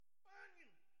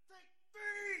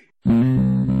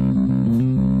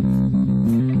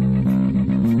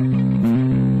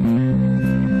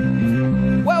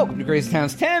Crazy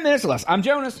Towns, 10 minutes or less. I'm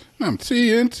Jonas. I'm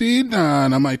TNT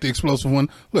Don. I'm Mike the Explosive One.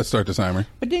 Let's start the timer.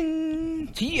 Ba-ding.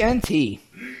 TNT.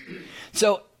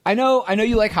 So, I know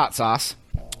you like hot sauce.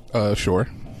 Sure.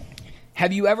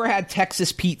 Have you ever had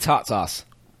Texas Pete's hot sauce?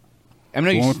 I know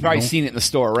you've probably seen it in the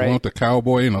store, right? Want the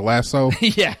cowboy and the lasso?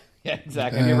 Yeah,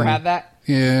 exactly. Have you ever had that?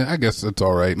 Yeah, I guess it's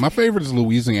all right. My favorite is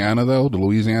Louisiana, though. The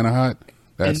Louisiana hot.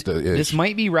 That's the ish. This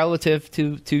might be relative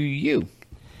to you.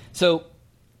 So,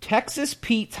 Texas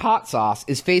Pete's hot sauce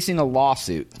is facing a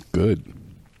lawsuit. Good.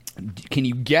 Can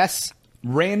you guess,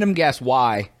 random guess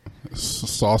why?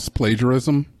 Sauce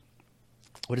plagiarism.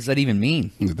 What does that even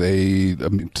mean? They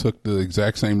took the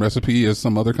exact same recipe as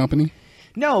some other company?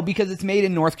 No, because it's made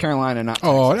in North Carolina, not Texas.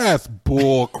 Oh, that's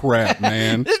bull crap,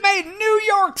 man. It's made in New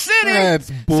York City.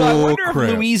 That's bull So I wonder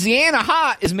crap. if Louisiana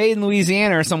hot is made in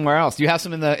Louisiana or somewhere else. Do you have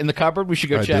some in the cupboard? We should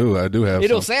go check. I do have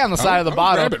It'll some. say on the side of the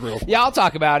bottle. Grab it real quick. Yeah, I'll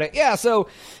talk about it. Yeah, so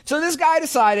this guy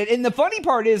decided, and the funny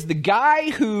part is the guy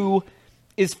who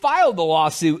is filed the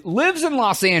lawsuit lives in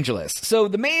Los Angeles. So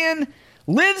the man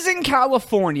lives in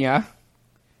California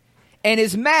and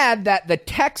is mad that the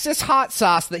Texas hot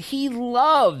sauce that he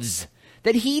loves,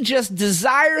 that he just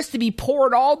desires to be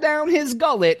poured all down his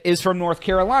gullet, is from North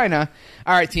Carolina.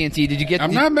 All right, TNT, did you get?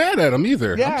 I'm not mad at him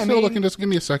either. Yeah, I'm still looking. Just give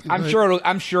me a second. I'm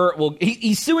sure it will.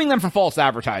 He's suing them for false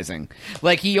advertising.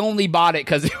 Like he only bought it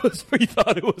because he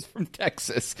thought it was from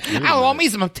Texas. I want me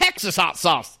some Texas hot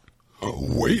sauce. Oh,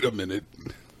 wait a minute.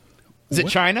 Is it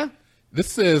China?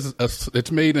 This says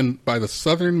it's made by the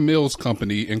Southern Mills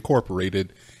Company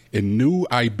Incorporated in New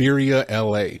Iberia,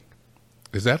 L.A.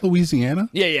 Is that Louisiana?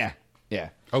 Yeah.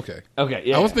 Okay.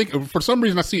 Yeah. I was thinking, for some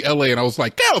reason I see L.A. and I was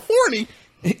like, California.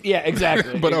 Yeah,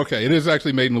 exactly. But okay, it is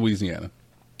actually made in Louisiana.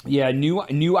 Yeah,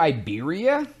 New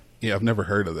Iberia? Yeah, I've never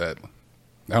heard of that.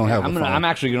 I don't have a phone. I'm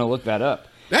actually going to look that up.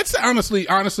 That's honestly,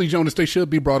 Jonas, they should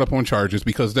be brought up on charges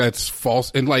because that's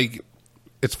false. And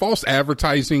it's false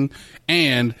advertising,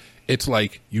 and it's the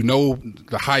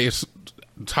highest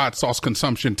hot sauce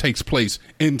consumption takes place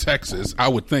in Texas, I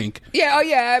would think. Yeah,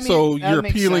 I mean, so you're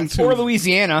appealing to or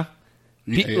Louisiana.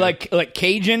 Like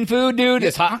Cajun food, dude,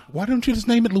 is hot. Why don't you just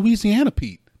name it Louisiana,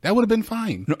 Pete? That would have been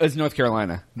fine. No, it's North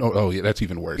Carolina. No, oh yeah, that's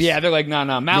even worse. Yeah, they're like, no,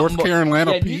 North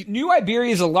Carolina, Pete. New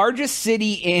Iberia is the largest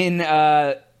city in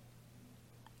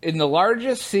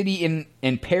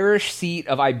parish seat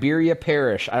of Iberia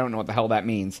Parish. I don't know what the hell that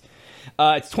means.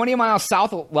 It's 20 miles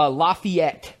south of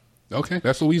Lafayette. Okay,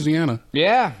 that's Louisiana.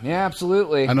 Yeah,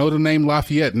 absolutely. I know the name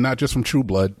Lafayette, and not just from True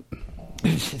Blood.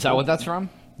 Is that what that's from?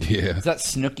 Yeah. Is that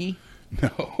Snooki?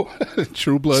 No,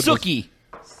 True Blood. Sookie.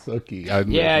 Sookie.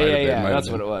 Yeah. That's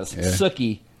what it was. Yeah.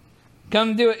 Sookie.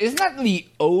 Come do it. Isn't that the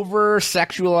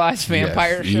over-sexualized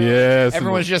vampire show? Yes.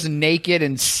 Everyone's just naked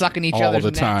and sucking each other's necks.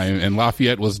 All the time. And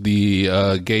Lafayette was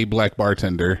the gay black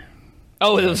bartender.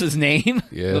 Oh, it was his name?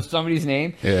 Yeah. It was somebody's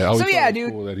name? Yeah. So, yeah,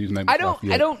 dude, cool that he's named I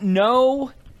don't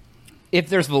know if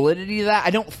there's validity to that. I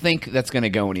don't think that's going to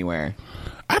go anywhere.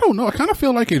 I don't know. I kind of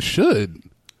feel like it should.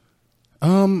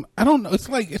 I don't know. It's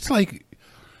kind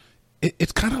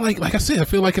of like I said, I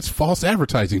feel like it's false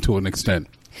advertising to an extent.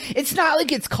 It's not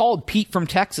like it's called Pete from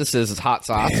Texas's hot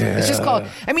sauce. Yeah. It's just called,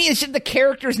 it's just the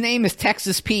character's name is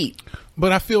Texas Pete.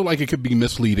 But I feel like it could be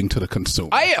misleading to the consumer.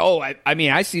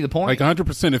 I see the point. Like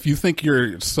 100%. If you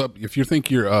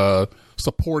think you're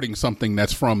supporting something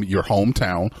that's from your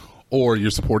hometown, or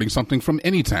you're supporting something from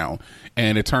any town,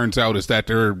 and it turns out is that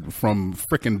they're from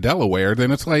frickin' Delaware,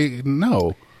 then it's like,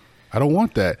 no, I don't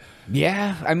want that.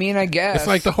 Yeah, I guess. It's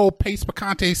like the whole Pace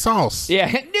Picante sauce. Yeah,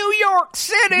 New York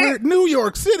City. New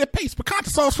York City, Pace Picante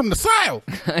sauce from the South.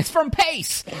 It's from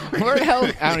Pace. Where the hell?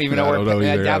 I don't even know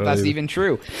where. I doubt that's even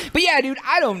true. But yeah, dude,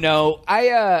 I don't know.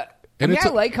 I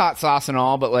like hot sauce and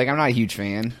all, but I'm not a huge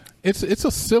fan. It's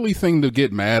a silly thing to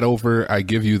get mad over. I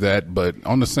give you that, but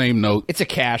on the same note, it's a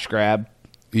cash grab.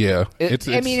 Yeah,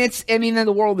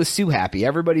 the world is sue happy.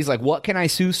 Everybody's like, what can I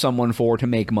sue someone for to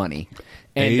make money?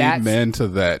 And amen to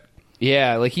that.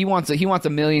 Yeah, he wants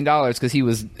 $1 million because he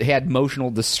had emotional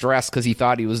distress because he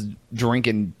thought he was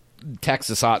drinking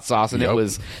Texas hot sauce and it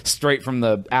was straight from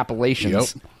the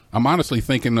Appalachians. Yep. I'm honestly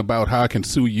thinking about how I can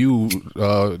sue you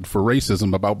for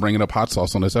racism about bringing up hot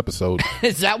sauce on this episode.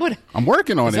 Is that what? I'm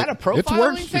working on it. Is that a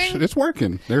profiling thing? It's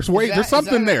working. There's something there. There's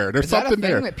something there. Is that a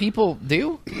thing that people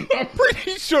do? I'm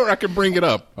pretty sure I can bring it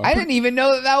up. I didn't even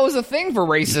know that was a thing for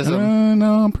racism.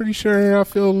 No, I'm pretty sure I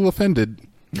feel offended.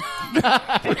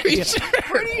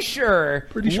 Pretty sure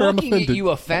looking at you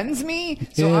offends me,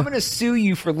 so I'm going to sue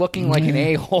you for looking like an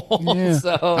a-hole. Yeah.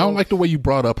 So I don't like the way you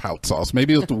brought up hot sauce.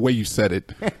 Maybe it's the way you said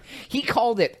it. He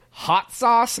called it hot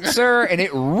sauce, sir, and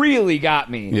it really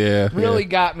got me. Yeah,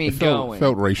 got me going.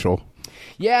 Felt racial.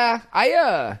 Yeah,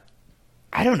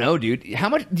 I don't know, dude. How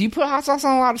much do you put hot sauce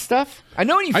on a lot of stuff? I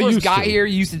know when you first got here,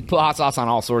 you used to put hot sauce on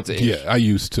all sorts of. Yeah, I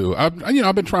used to. I've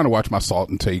been trying to watch my salt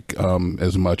intake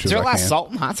as much as I can. Is there a lot of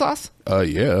salt in hot sauce?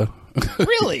 Yeah.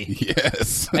 Really?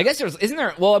 Yes. I guess isn't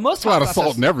there? Well, most a lot of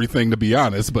salt in everything, to be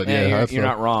honest. But yeah, you're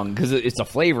not wrong because it's a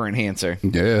flavor enhancer.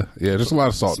 Yeah. There's a lot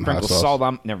of salt in hot sauce.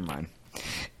 Salt. Never mind.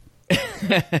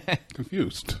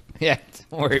 Confused. Yeah,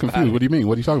 don't worry about it. What do you mean?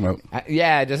 What are you talking about?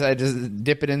 I just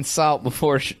dip it in salt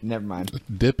before. Never mind.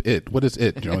 Dip it. What is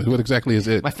it, Jones? What exactly is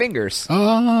it? My fingers.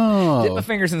 Oh, dip my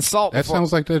fingers in salt. That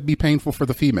sounds like that'd be painful for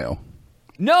the female.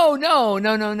 No.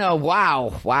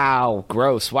 Wow.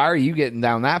 Gross. Why are you getting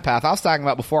down that path? I was talking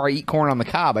about before I eat corn on the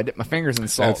cob. I dip my fingers in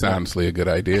salt. That's honestly a good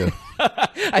idea.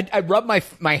 I rub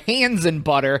my hands in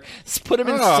butter, put them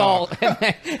in salt, and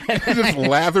then just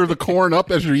lather the corn up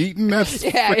as you're eating. That's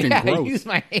freaking gross. I use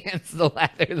my hands to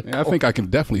lather the corn. I think I can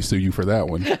definitely sue you for that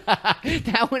one.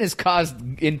 That one has caused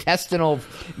intestinal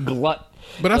glut.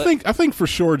 But I think for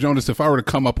sure, Jonas, if I were to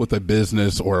come up with a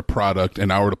business or a product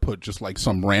and I were to put just like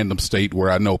some random state where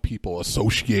I know people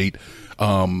associate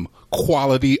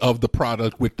quality of the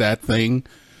product with that thing,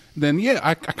 then yeah,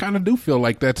 I kind of do feel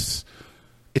like it's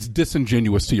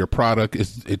disingenuous to your product.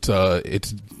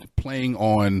 It's playing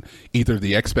on either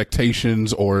the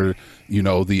expectations or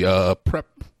the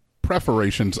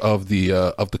preparations of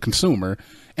the consumer.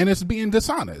 And it's being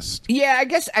dishonest. Yeah, I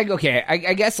guess. I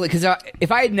guess because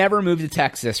if I had never moved to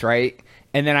Texas, right,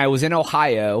 and then I was in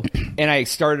Ohio, and I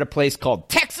started a place called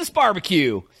Texas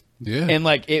Barbecue, and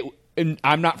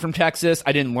I'm not from Texas.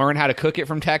 I didn't learn how to cook it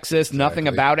from Texas. Exactly. Nothing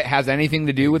about it has anything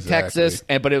to do with Texas.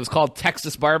 But it was called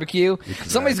Texas Barbecue. Exactly.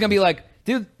 Somebody's gonna be like,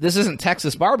 "Dude, this isn't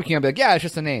Texas Barbecue." I'll be like, "Yeah, it's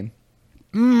just a name."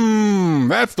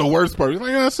 That's the worst part.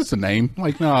 Like, that's just a name.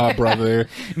 Like, nah, brother.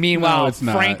 Meanwhile,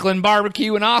 no, Franklin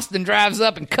Barbecue in Austin drives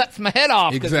up and cuts my head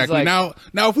off. Exactly. Now,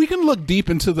 if we can look deep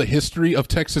into the history of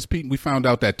Texas Pete, we found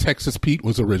out that Texas Pete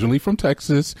was originally from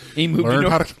Texas. He learned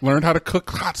how to cook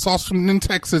hot sauce in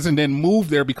Texas, and then moved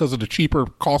there because of the cheaper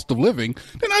cost of living.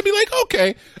 Then I'd be like,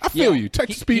 okay, I feel you.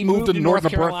 Texas Pete moved to North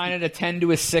Carolina to tend to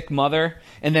his sick mother,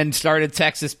 and then started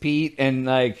Texas Pete, and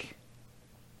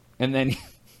then.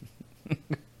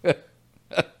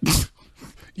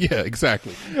 Yeah,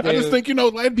 exactly. I just think,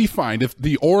 that'd be fine. If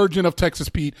the origin of Texas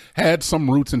Pete had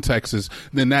some roots in Texas,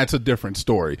 then that's a different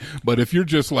story. But if you're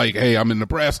just like, hey, I'm in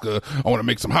Nebraska, I want to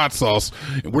make some hot sauce,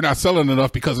 and we're not selling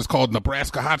enough because it's called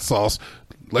Nebraska hot sauce,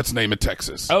 let's name it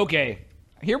Texas. Okay.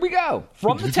 Here we go.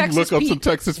 From the Texas Pete. Look up some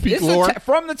Texas Pete lore?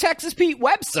 From the Texas Pete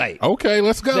website. Okay,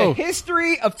 let's go. The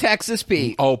history of Texas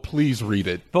Pete. Oh, please read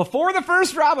it. Before the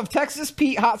first drop of Texas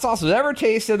Pete hot sauce was ever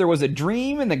tasted, there was a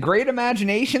dream in the great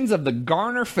imaginations of the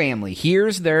Garner family.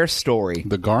 Here's their story.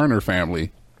 The Garner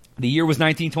family. The year was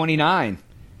 1929.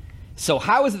 So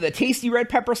how is it that tasty red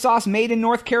pepper sauce made in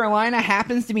North Carolina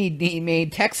happens to be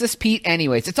made Texas Pete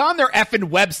anyways? It's on their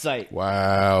effing website.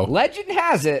 Wow. Legend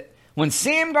has it, when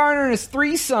Sam Garner and his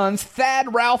three sons,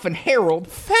 Thad, Ralph, and Harold,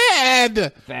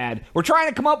 were trying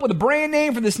to come up with a brand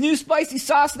name for this new spicy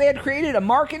sauce they had created, a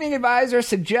marketing advisor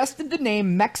suggested the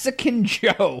name Mexican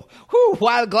Joe. Whew,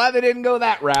 wow, glad they didn't go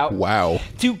that route. Wow.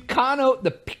 To connote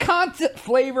the piquant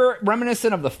flavor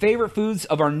reminiscent of the favorite foods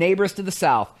of our neighbors to the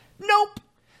south. Nope,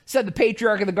 said the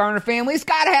patriarch of the Garner family. It's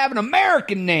got to have an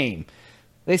American name.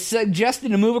 They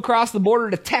suggested to move across the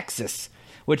border to Texas,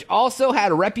 which also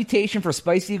had a reputation for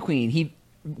spicy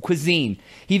cuisine.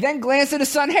 He then glanced at his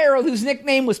son Harold, whose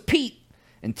nickname was Pete.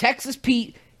 And Texas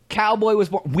Pete, cowboy, was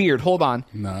born. Weird, hold on.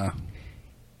 Nah.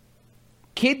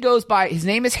 Kid goes by, his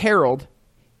name is Harold.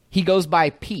 He goes by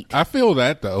Pete. I feel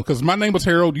that, though, because my name was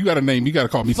Harold. You got a name. You got to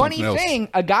call me something else. Funny thing,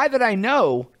 a guy that I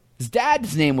know, his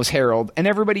dad's name was Harold, and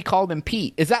everybody called him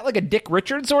Pete. Is that like a Dick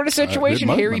Richards sort of situation?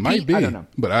 Harry Pete? Be. I don't know.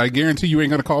 But I guarantee you ain't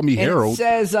going to call me Harold. It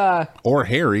says... or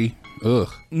Harry.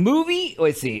 Ugh. Movie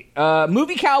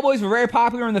cowboys were very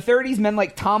popular in the 30s. Men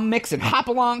like Tom Mix and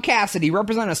Hopalong Cassidy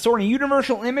represent a sort of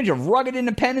universal image of rugged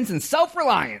independence and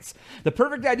self-reliance. The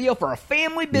perfect ideal for a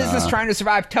family business trying to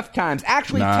survive tough times.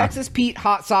 Actually, Texas Pete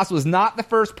hot sauce was not the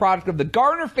first product of the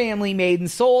Garner family made and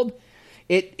sold.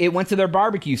 It went to their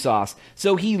barbecue sauce.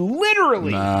 So he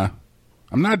literally...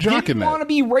 I'm not jocking didn't want to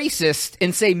be racist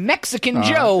and say Mexican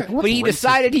Joe, but he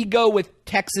decided he'd go with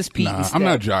Texas Pete instead. I'm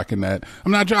not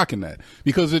jocking that.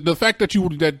 Because the fact that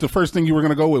the first thing you were going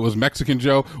to go with was Mexican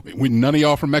Joe, when none of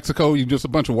y'all from Mexico, you just a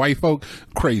bunch of white folk,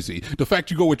 crazy. The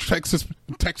fact you go with Texas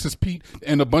Pete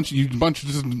and a bunch of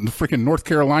just freaking North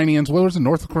Carolinians, what was it,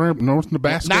 North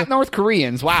Nebraska? Not North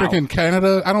Koreans, wow. Freaking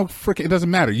Canada, it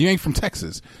doesn't matter. You ain't from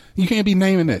Texas. You can't be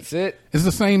naming it. That's it. It's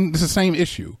the same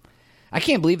issue. I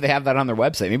can't believe they have that on their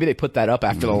website. Maybe they put that up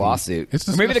after the lawsuit. It's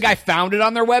Or maybe the guy found it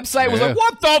on their website. Was like,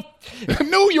 what the?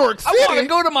 New York City. I want to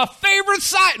go to my favorite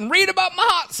site and read about my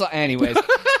hot site. Anyways.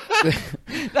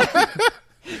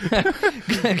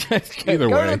 Either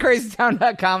Go way. to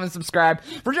crazytown.com and subscribe.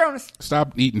 For Jonas.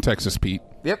 Stop eating Texas Pete.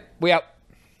 Yep. We out.